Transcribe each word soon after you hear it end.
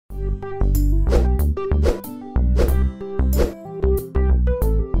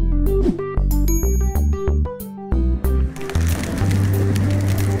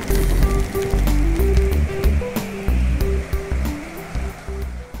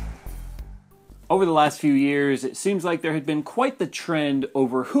Over the last few years, it seems like there had been quite the trend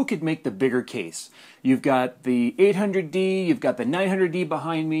over who could make the bigger case. You've got the 800D, you've got the 900D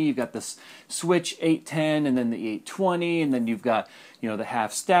behind me, you've got the Switch 810, and then the 820, and then you've got, the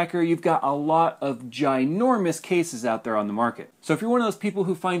half stacker. You've got a lot of ginormous cases out there on the market. So if you're one of those people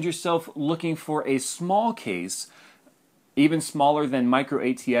who find yourself looking for a small case, even smaller than micro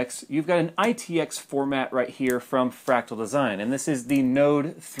ATX, you've got an ITX format right here from Fractal Design, and this is the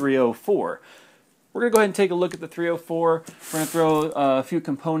Node 304. We're going to go ahead and take a look at the 304. We're going to throw a few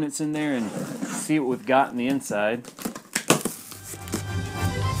components in there and see what we've got on the inside.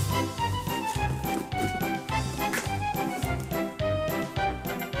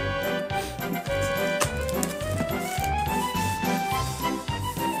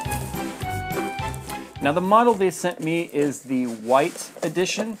 Now the model they sent me is the white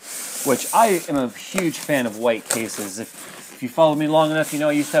edition, which I am a huge fan of white cases. If you follow me long enough, you know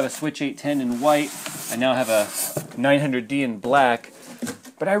I used to have a Switch 810 in white. I now have a 900D in black.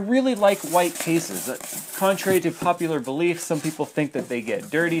 But I really like white cases. Contrary to popular belief, some people think that they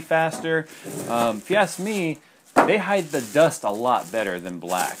get dirty faster. If you ask me, they hide the dust a lot better than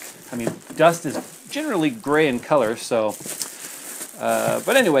black. I mean, dust is generally gray in color, so...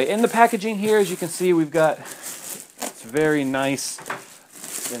 but anyway, in the packaging here, as you can see, we've got this very nice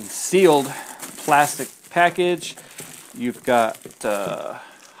and sealed plastic package. You've got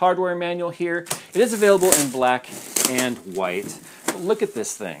hardware manual here. It is available in black and white. But look at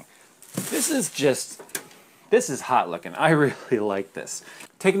this thing. This is hot looking. I really like this.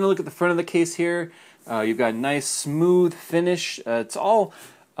 Taking a look at the front of the case here, you've got a nice smooth finish. It's all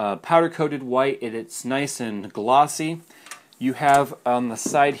powder coated white, and it's nice and glossy. You have on the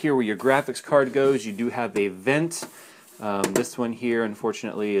side here where your graphics card goes, you do have a vent. This one here,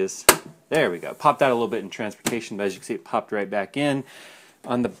 unfortunately, is, there we go, popped out a little bit in transportation, but as you can see, it popped right back in.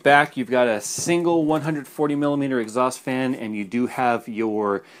 On the back, you've got a single 140mm exhaust fan, and you do have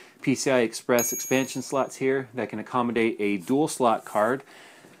your PCI Express expansion slots here that can accommodate a dual slot card.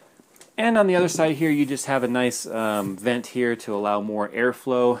 And on the other side here, you just have a nice vent here to allow more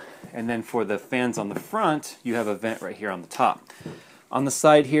airflow. And then for the fans on the front, you have a vent right here on the top. On the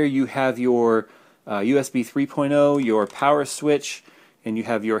side here, you have your USB 3.0, your power switch, and you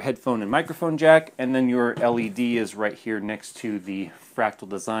have your headphone and microphone jack, and then your LED is right here next to the Fractal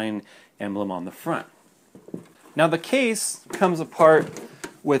Design emblem on the front. Now the case comes apart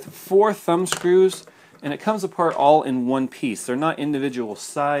with 4 thumb screws, and it comes apart all in one piece. They're not individual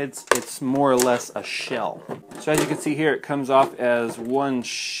sides, it's more or less a shell. So as you can see here, it comes off as one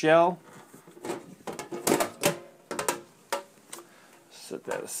shell. Set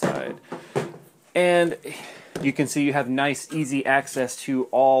that aside. And you can see you have nice, easy access to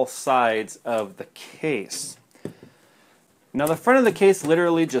all sides of the case. Now the front of the case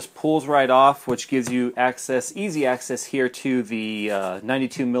literally just pulls right off, which gives you access, easy access here to the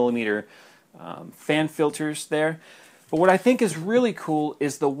 92mm fan filters there. But what I think is really cool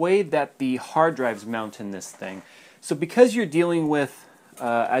is the way that the hard drives mount in this thing. So because you're dealing with,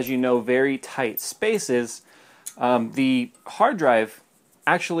 as you know, very tight spaces, the hard drives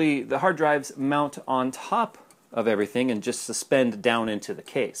mount on top of everything and just suspend down into the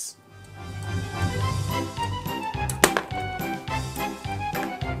case.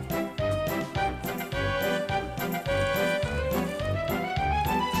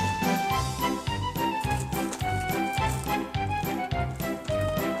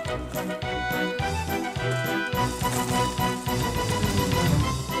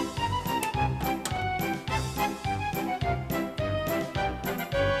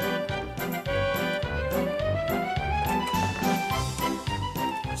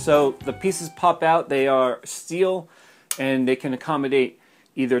 So the pieces pop out, they are steel, and they can accommodate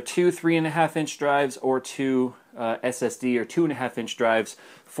either 2 3.5-inch drives or 2 SSD or 2.5-inch drives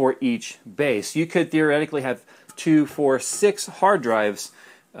for each base. You could theoretically have 2, 4, 6 hard drives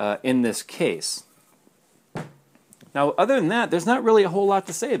in this case. Now other than that, there's not really a whole lot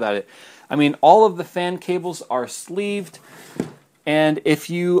to say about it. I mean, all of the fan cables are sleeved, and if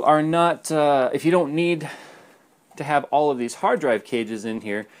you are not, if you don't need to have all of these hard drive cages in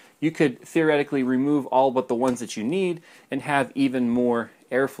here, you could theoretically remove all but the ones that you need and have even more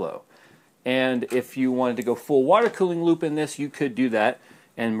airflow. And if you wanted to go full water cooling loop in this, you could do that,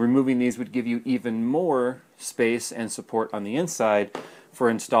 and removing these would give you even more space and support on the inside for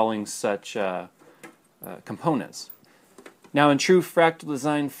installing such components. Now in true Fractal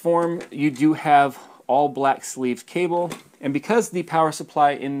Design form, you do have all black sleeved cable, and because the power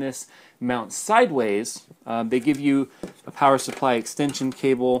supply in this mounts sideways, they give you a power supply extension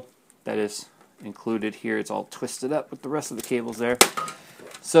cable that is included here. It's all twisted up with the rest of the cables there.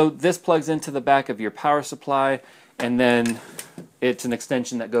 So this plugs into the back of your power supply, and then it's an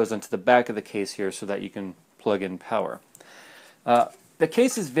extension that goes onto the back of the case here so that you can plug in power. The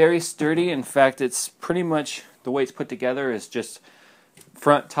case is very sturdy. In fact, it's pretty much the way it's put together is just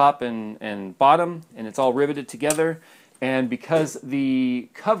front, top, and bottom, and it's all riveted together. And because the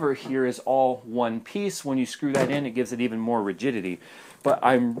cover here is all one piece, when you screw that in, it gives it even more rigidity. But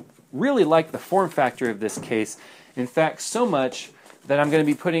I really like the form factor of this case. In fact, so much that I'm going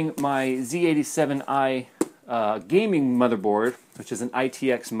to be putting my Z87i gaming motherboard, which is an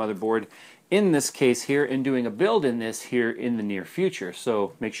ITX motherboard, in this case here and doing a build in this here in the near future.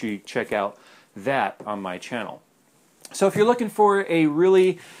 So make sure you check out that on my channel. So if you're looking for a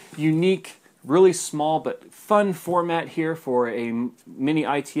really unique, really small but fun format here for a mini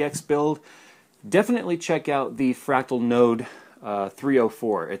ITX build, definitely check out the Fractal Node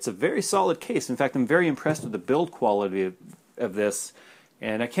 304. It's a very solid case. In fact, I'm very impressed with the build quality of this,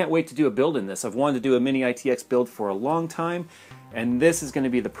 and I can't wait to do a build in this. I've wanted to do a mini ITX build for a long time, and this is going to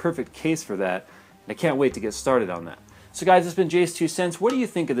be the perfect case for that. I can't wait to get started on that. So guys, it's been Jayz2Cents. What do you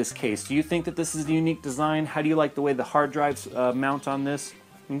think of this case? Do you think that this is a unique design? How do you like the way the hard drives mount on this?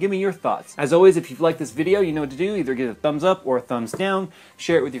 And give me your thoughts. As always, if you've liked this video, you know what to do. Either give it a thumbs up or a thumbs down.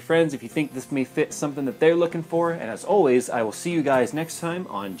 Share it with your friends if you think this may fit something that they're looking for. And as always, I will see you guys next time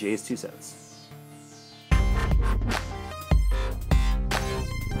on Jayz2Cents.